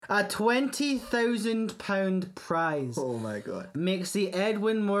A £20,000 prize. Oh my god. Makes the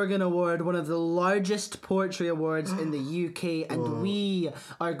Edwin Morgan Award one of the largest poetry awards in the UK, and we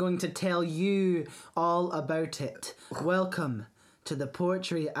are going to tell you all about it. Welcome to the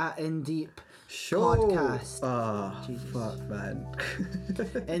Poetry at In Deep podcast. Fuck, man.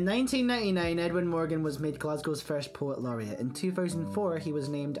 In 1999, Edwin Morgan was made Glasgow's first poet laureate. In 2004, he was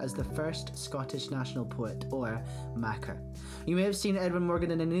named as the first Scottish national poet, or Macker. You may have seen Edwin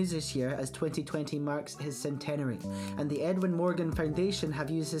Morgan in the news this year, as 2020 marks his centenary, and the Edwin Morgan Foundation have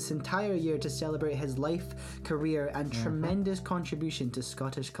used this entire year to celebrate his life, career, and tremendous contribution to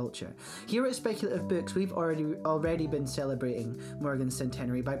Scottish culture. Here at Speculative Books, we've already been celebrating Morgan's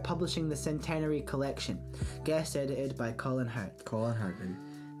centenary by publishing the Centenary Collection, guest edited by Colin Hart. Colin Hart, baby.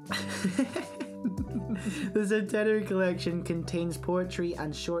 The Centenary Collection contains poetry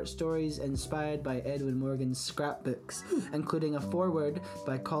and short stories inspired by Edwin Morgan's scrapbooks, including a foreword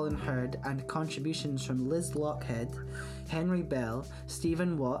by Colin Hurd and contributions from Liz Lockhead, Henry Bell,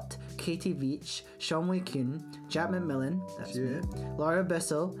 Stephen Watt, Katie Veitch, Sean Kuhn, Jack McMillan, that's me, Laura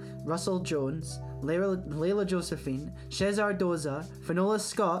Bissell, Russell Jones, Layla Josephine, Shezar Doza, Finola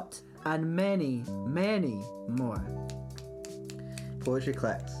Scott, and many, many more. Poetry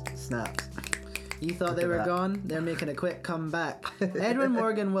collects. Snaps. You thought they were gone? They're making a quick comeback. Edwin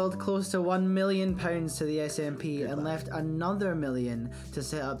Morgan willed close to £1 million to the SNP and left another $1 million to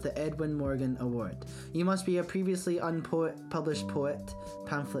set up the Edwin Morgan Award. You must be a previously unpublished poet.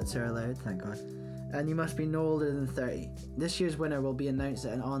 Pamphlets are allowed. Thank God. And you must be no older than 30. This year's winner will be announced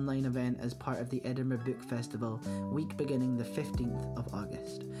at an online event as part of the Edinburgh Book Festival, week beginning the 15th of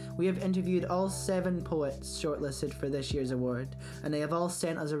August. We have interviewed all 7 poets shortlisted for this year's award, and they have all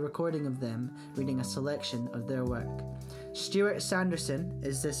sent us a recording of them reading a selection of their work. Stewart Sanderson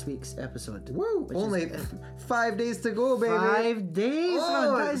is this week's episode. Woo! Only 5 days to go, baby. 5 days,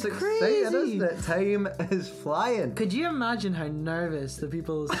 man. That is crazy. Exciting, isn't it? Time is flying. Could you imagine how nervous the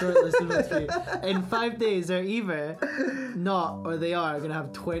people shortlisted must be? In 5 days, they're either not or they are going to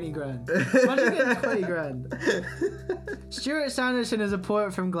have 20 grand. Imagine getting 20 grand. Stewart Sanderson is a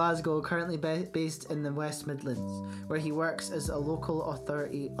poet from Glasgow, currently based in the West Midlands, where he works as a local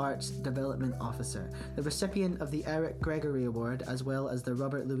authority arts development officer, the recipient of the Eric Gregory Award, as well as the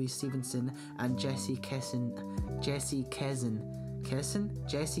Robert Louis Stevenson and Jessie Kesson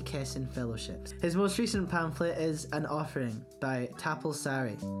Fellowships. His most recent pamphlet is An Offering by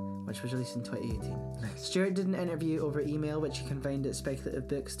Tapsalteerie, which was released in 2018. Nice. Stuart did an interview over email, which you can find at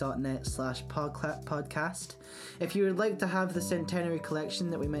speculativebooks.net/podcast. If you would like to have the Centenary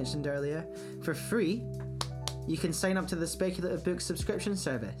Collection that we mentioned earlier for free, you can sign up to the Speculative Books subscription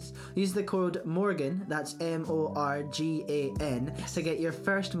service. Use the code MORGAN, that's MORGAN, to get your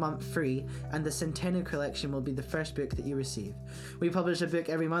first month free, and the Centenary Collection will be the first book that you receive. We publish a book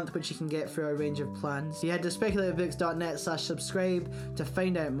every month, which you can get through our range of plans. You head to speculativebooks.net/subscribe to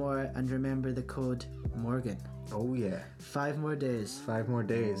find out more, and remember the code MORGAN. Oh yeah. 5 more days. 5 more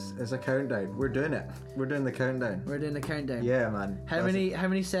days. It's a countdown. We're doing it. We're doing the countdown. We're doing the countdown. Yeah, man. How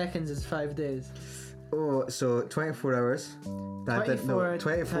many seconds is 5 days? Oh, so 24 hours. 24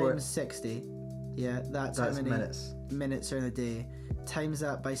 times 60. Yeah, that's how many minutes are in a day. Times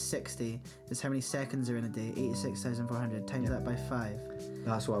that by 60 is how many seconds are in a day. 86,400. Times that by 5.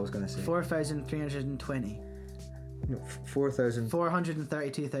 That's what I was going to say. 4,320. No, 4,000.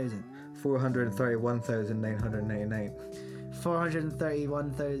 432,000. 431,999.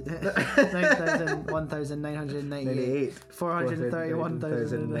 431,998.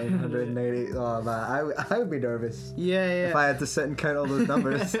 431,998. Oh man, I would be nervous. Yeah. If I had to sit and count all those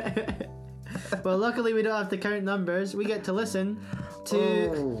numbers. Well, luckily we don't have to count numbers. We get to listen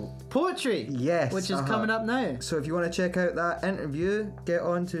to poetry. Yes. Which is coming up now. So if you want to check out that interview, get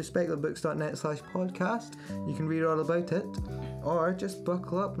on to speculativebooks.net/podcast. You can read all about it. Or just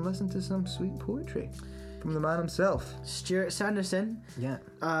buckle up and listen to some sweet poetry from the man himself, Stewart Sanderson. Yeah.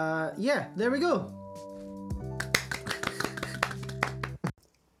 There we go.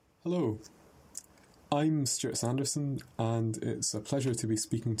 Hello, I'm Stewart Sanderson, and it's a pleasure to be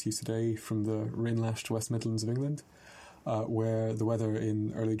speaking to you today from the rain-lashed West Midlands of England, where the weather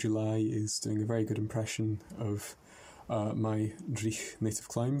in early July is doing a very good impression of my Dreich native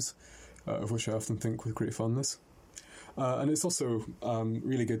climes, of which I often think with great fondness. And it's also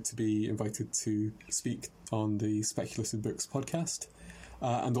really good to be invited to speak on the Speculative Books podcast.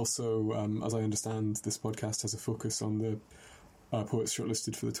 And also, as I understand, this podcast has a focus on the poets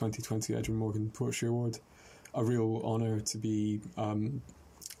shortlisted for the 2020 Edwin Morgan Poetry Award. A real honour to be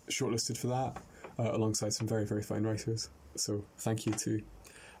shortlisted for that, alongside some very, very fine writers. So thank you to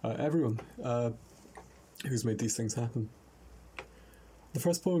everyone who's made these things happen. The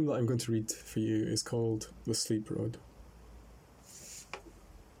first poem that I'm going to read for you is called The Sleep Road.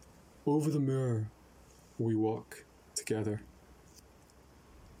 Over the moor we walk together.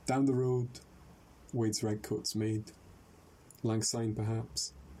 Down the road wades redcoats maid, lang syne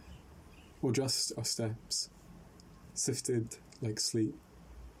perhaps, or just our steps, sifted like sleep,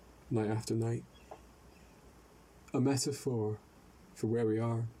 night after night. A metaphor for where we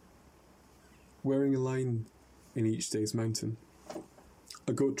are, wearing a line in each day's mountain,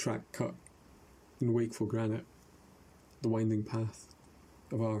 a goat track cut in wakeful granite, the winding path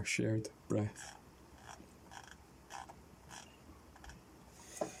of our shared breath.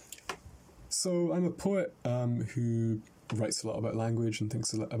 So I'm a poet who writes a lot about language and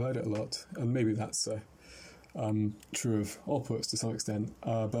thinks about it a lot, and maybe that's true of all poets to some extent,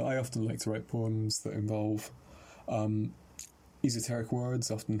 but I often like to write poems that involve esoteric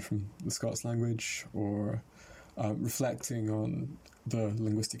words, often from the Scots language, or reflecting on the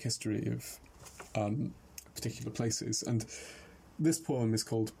linguistic history of particular places. And this poem is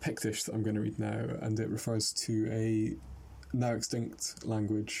called Pictish, that I'm going to read now, and it refers to a now extinct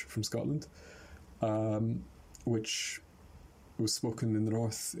language from Scotland, which was spoken in the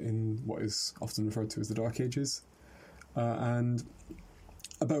north in what is often referred to as the Dark Ages, and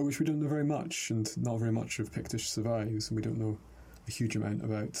about which we don't know very much, and not very much of Pictish survives, and we don't know a huge amount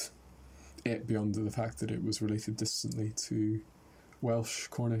about it beyond the fact that it was related distantly to Welsh,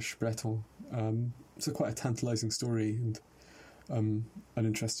 Cornish, Breton. So quite a tantalising story, and an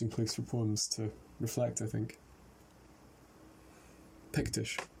interesting place for poems to reflect, I think.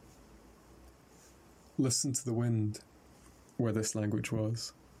 Pictish. Listen to the wind where this language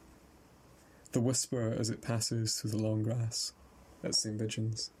was. The whisper as it passes through the long grass at St.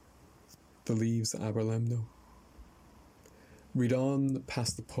 Vigin's. The leaves at Aberlemno. Read on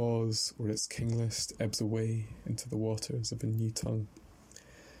past the pause where its king list ebbs away into the waters of a new tongue.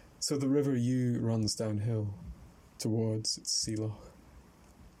 So the river Ewe runs downhill towards its sea loch.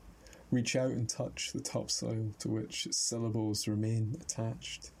 Reach out and touch the topsoil to which its syllables remain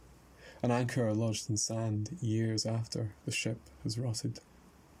attached. An anchor lodged in sand years after the ship has rotted.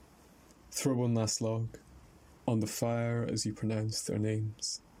 Throw one last log on the fire as you pronounce their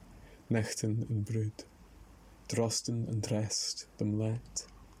names. Nechten and Brood. Drosten and Drest, them let.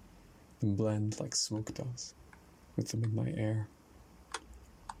 Them blend like smoke does with the midnight air.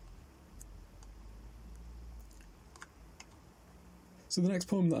 So the next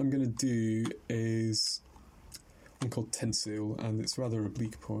poem that I'm going to do is one called Tinsale, and it's rather a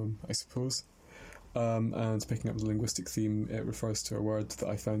bleak poem, I suppose. And picking up the linguistic theme, it refers to a word that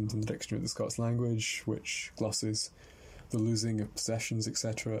I found in the dictionary of the Scots language, which glosses the losing of possessions,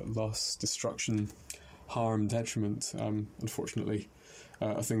 etc., loss, destruction, harm, detriment. Unfortunately,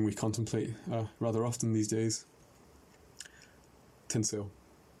 a thing we contemplate rather often these days. Tinsale.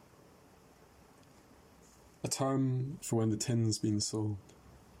 A term for when the tin's been sold,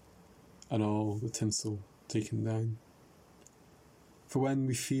 and all the tinsel taken down. For when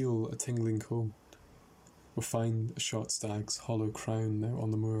we feel a tingling cold, or find a shot stag's hollow crown now on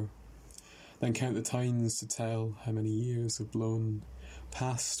the moor, then count the tines to tell how many years have blown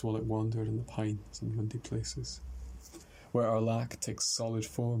past while it wandered in the pines and windy places, where our lack takes solid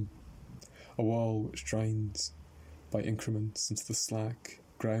form, a wall which drines by increments into the slack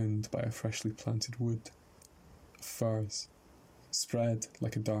ground by a freshly planted wood of firs, spread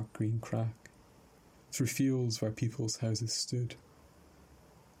like a dark green crack, through fields where people's houses stood.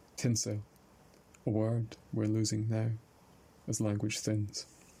 Tinsale, a word we're losing now, as language thins.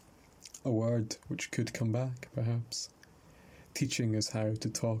 A word which could come back, perhaps, teaching us how to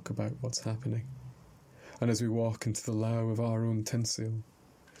talk about what's happening, and as we walk into the lough of our own tinsale,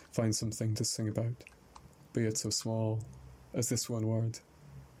 find something to sing about, be it so small as this one word,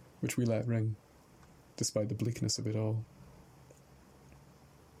 which we let ring, despite the bleakness of it all.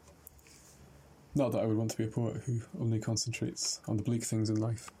 Not that I would want to be a poet who only concentrates on the bleak things in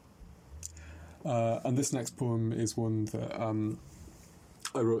life. And this next poem is one that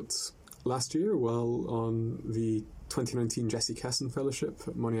I wrote last year while on the 2019 Jessie Kesson Fellowship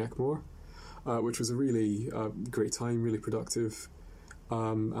at Moniac Moor, which was a really great time, really productive,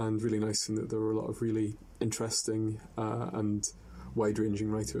 and really nice in that there were a lot of really interesting and wide-ranging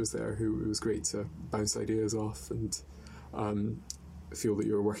writers there who it was great to bounce ideas off and feel that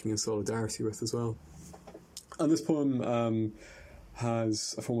you were working in solidarity with as well. And this poem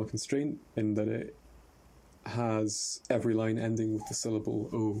has a formal constraint in that it has every line ending with the syllable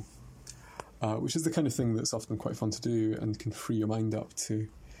O, which is the kind of thing that's often quite fun to do and can free your mind up to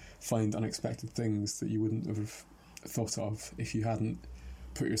find unexpected things that you wouldn't have thought of if you hadn't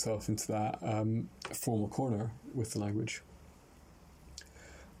put yourself into that formal corner with the language.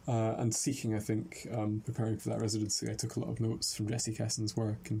 And seeking, I think, preparing for that residency, I took a lot of notes from Jessie Kesson's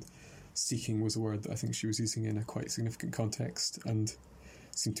work, and seeking was a word that I think she was using in a quite significant context, and it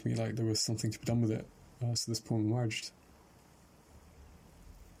seemed to me like there was something to be done with it, so this poem emerged.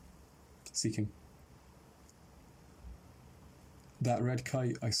 Seeking. That red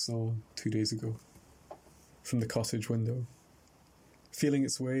kite I saw 2 days ago, from the cottage window, feeling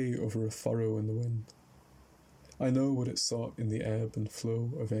its way over a furrow in the wind. I know what it sought in the ebb and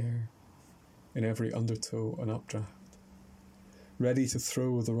flow of air, in every undertow and updraft, ready to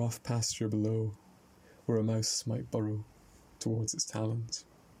throw the rough pasture below, where a mouse might burrow towards its talons.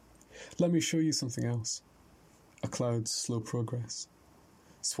 Let me show you something else. A cloud's slow progress,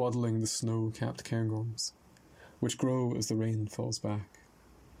 swaddling the snow-capped cairngorms, which grow as the rain falls back.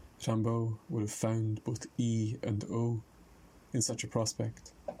 Rambaud would have found both E and O in such a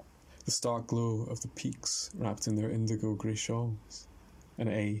prospect. The stark glow of the peaks wrapped in their indigo grey shawls, an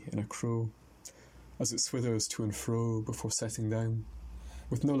A in a crow, as it swithers to and fro before setting down,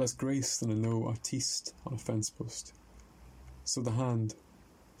 with no less grace than a no artiste on a fence post. So the hand,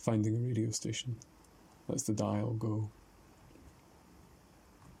 finding a radio station, lets the dial go.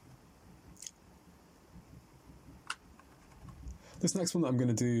 This next one that I'm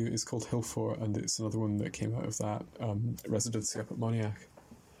going to do is called Hillfort, and it's another one that came out of that residency up at Moniac,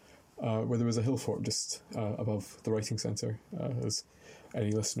 where there was a hill fort just above the writing centre, as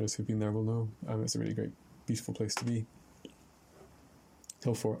any listeners who've been there will know. It's a really great, beautiful place to be.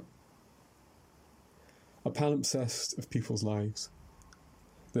 Hillfort. A palimpsest of people's lives.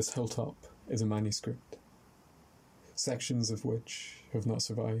 This hilltop is a manuscript, sections of which have not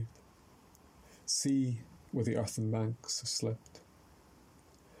survived. See where the earthen banks have slipped.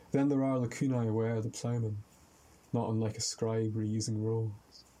 Then there are lacunae where the ploughman, not unlike a scribe reusing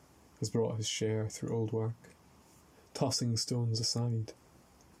roles, has brought his share through old work, tossing stones aside.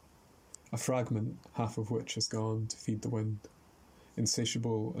 A fragment, half of which has gone to feed the wind,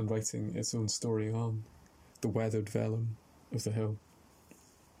 insatiable and writing its own story on the weathered vellum of the hill.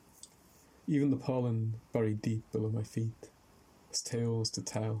 Even the pollen buried deep below my feet has tales to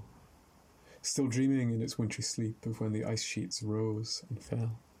tell, still dreaming in its wintry sleep of when the ice sheets rose and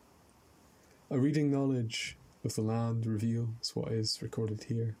fell. A reading knowledge of the land reveals what is recorded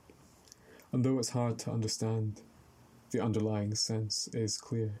here, and though it's hard to understand, the underlying sense is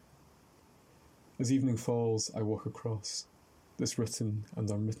clear. As evening falls, I walk across this written and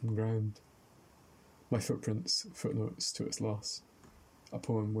unwritten ground, my footprints, footnotes to its loss, a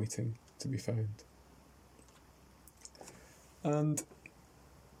poem waiting to be found. And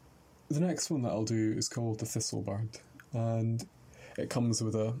the next one that I'll do is called The Thistlebird, and it comes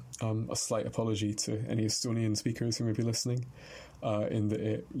with a slight apology to any Estonian speakers who may be listening, in that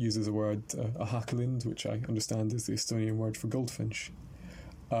it uses a word, a hakalind, which I understand is the Estonian word for goldfinch.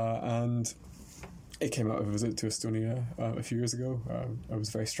 And it came out of a visit to Estonia a few years ago. I was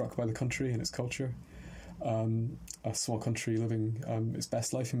very struck by the country and its culture. A small country living its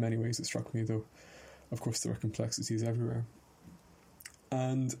best life in many ways, it struck me, though of course there are complexities everywhere.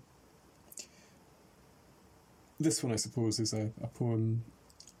 And this one, I suppose, is a poem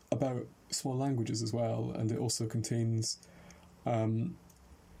about small languages as well, and it also contains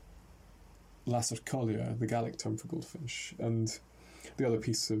Lacercolia, the Gaelic term for goldfinch. And the other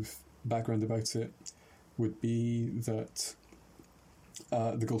piece of background about it would be that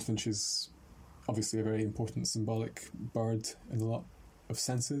the goldfinch is obviously a very important symbolic bird in a lot of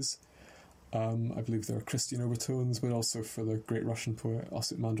senses. I believe there are Christian overtones, but also for the great Russian poet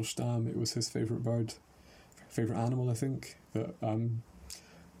Osip Mandelstam, it was his favourite bird, favourite animal, I think, that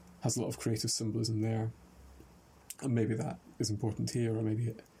has a lot of creative symbolism there. And maybe that is important here, or maybe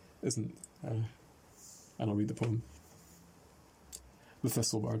it isn't. And I'll read the poem. The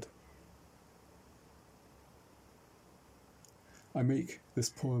Thistlebird. I make this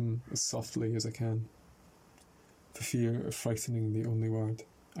poem as softly as I can, for fear of frightening the only word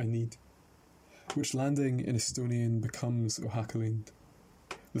I need, which landing in Estonian becomes Ohakalind,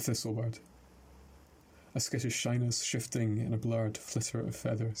 the thistlebird. A skittish shyness shifting in a blurred flitter of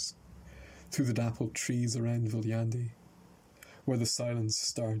feathers, through the dappled trees around Viljandi, where the silence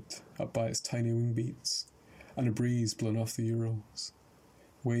stirred up by its tiny wing beats, and a breeze blown off the Urals,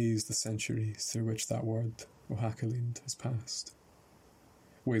 weighs the centuries through which that word, Ohakalind, has passed,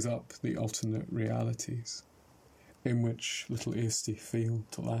 weighs up the alternate realities, in which little Easti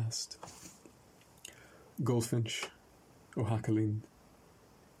failed to last. Goldfinch, Ohakalind.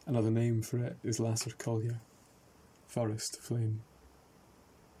 Another name for it is Lacercolia, forest flame.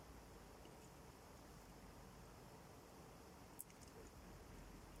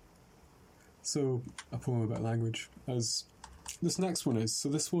 So, a poem about language. As This next one is, so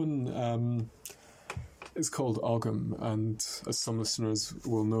this one is called Ogam, and as some listeners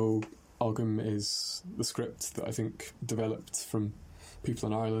will know, Ogam is the script that I think developed from people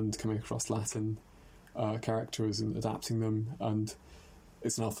in Ireland coming across Latin characters and adapting them, and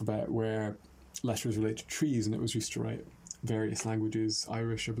it's an alphabet where letters relate to trees, and it was used to write various languages,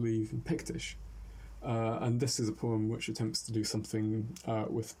 Irish, I believe, and Pictish. And this is a poem which attempts to do something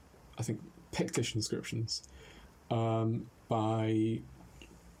with, I think, Pictish inscriptions by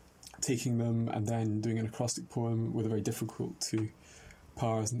taking them and then doing an acrostic poem with a very difficult to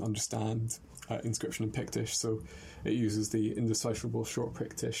parse and understand inscription in Pictish. So it uses the indecipherable short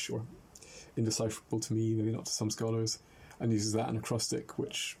Pictish, or indecipherable to me, maybe not to some scholars, and uses that in acrostic,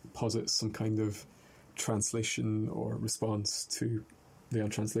 which posits some kind of translation or response to the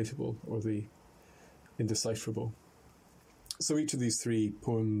untranslatable or the indecipherable. So each of these three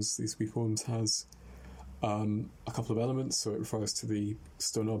poems, these wee poems, has a couple of elements. So it refers to the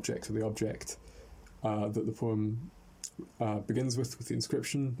stone object or the object that the poem begins with the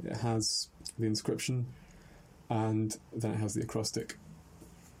inscription. It has the inscription, and then it has the acrostic.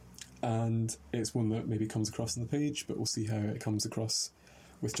 And it's one that maybe comes across on the page, but we'll see how it comes across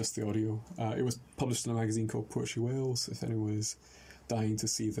with just the audio. It was published in a magazine called Poetry Wales, if anyone is dying to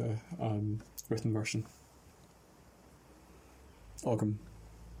see the written version. Ogam.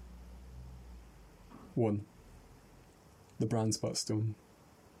 1. The Brandsbutt Stone.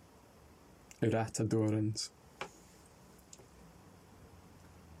 Errata Dorans.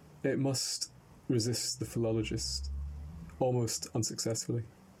 It must resist the philologist, almost unsuccessfully.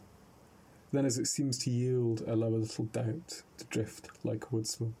 Then as it seems to yield, allow a little doubt to drift like wood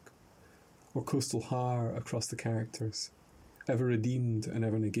smoke, or coastal har across the characters, ever redeemed and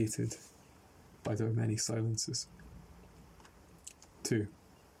ever negated by their many silences. 2.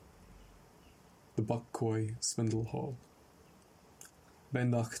 The Buckcoy Spindle Hall.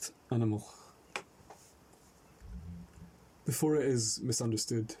 Bendacht Animal. Before it is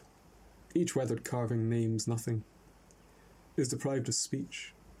misunderstood, each weathered carving names nothing, is deprived of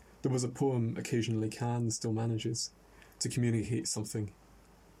speech. There was a poem occasionally still manages to communicate something,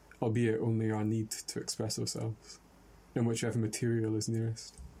 albeit only our need to express ourselves, in whichever material is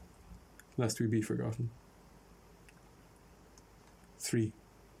nearest, lest we be forgotten. 3.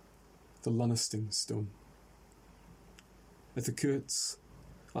 The Lunasting Stone. At the Kurtz,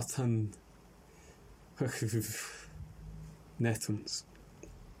 Atan, Netons.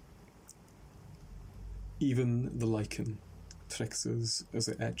 Even the lichen tricks us as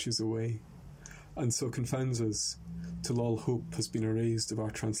it etches away, and so confounds us, till all hope has been erased of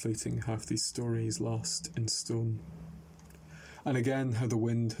our translating half these stories lost in stone. And again how the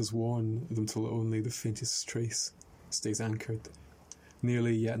wind has worn them till only the faintest trace stays anchored,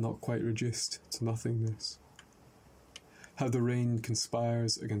 nearly yet not quite reduced to nothingness. How the rain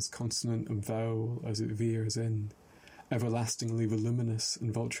conspires against consonant and vowel as it veers in, everlastingly voluminous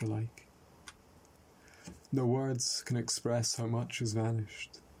and vulture-like. No words can express how much has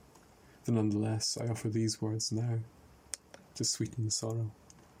vanished, though nonetheless I offer these words now to sweeten sorrow.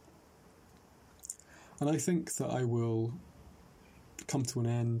 And I think that I will come to an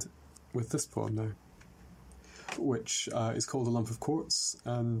end with this poem now, which is called A Lump of Quartz,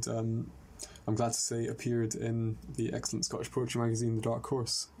 and I'm glad to say appeared in the excellent Scottish poetry magazine The Dark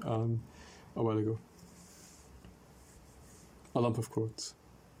Horse a while ago. A lump of quartz.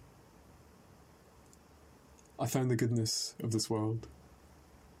 I found the goodness of this world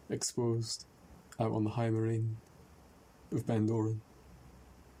exposed out on the high moraine of Ben Oran.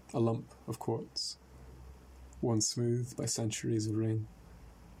 A lump of quartz, worn smooth by centuries of rain.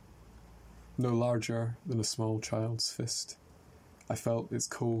 No larger than a small child's fist, I felt its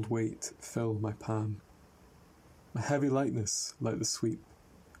cold weight fill my palm. A heavy lightness like the sweep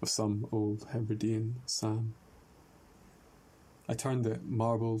of some old Hebridean psalm. I turned it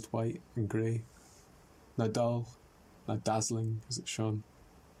marbled white and grey, now dull, now dazzling as it shone.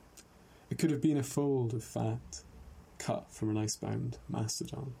 It could have been a fold of fat, cut from an icebound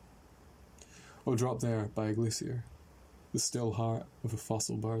mastodon, or dropped there by a glacier, the still heart of a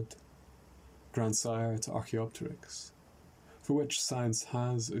fossil bird, grandsire to Archaeopteryx, for which science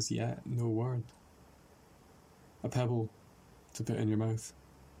has as yet no word. A pebble to put in your mouth,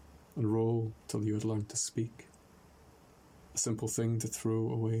 and roll till you had learned to speak. A simple thing to throw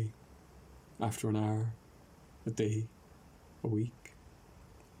away after an hour, a day, a week.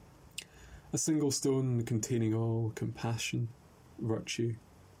 A single stone containing all compassion, virtue,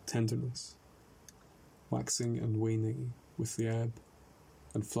 tenderness, waxing and waning with the ebb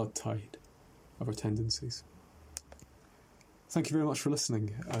and flood tide of our tendencies. Thank you very much for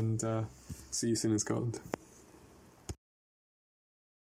listening, and see you soon in Scotland.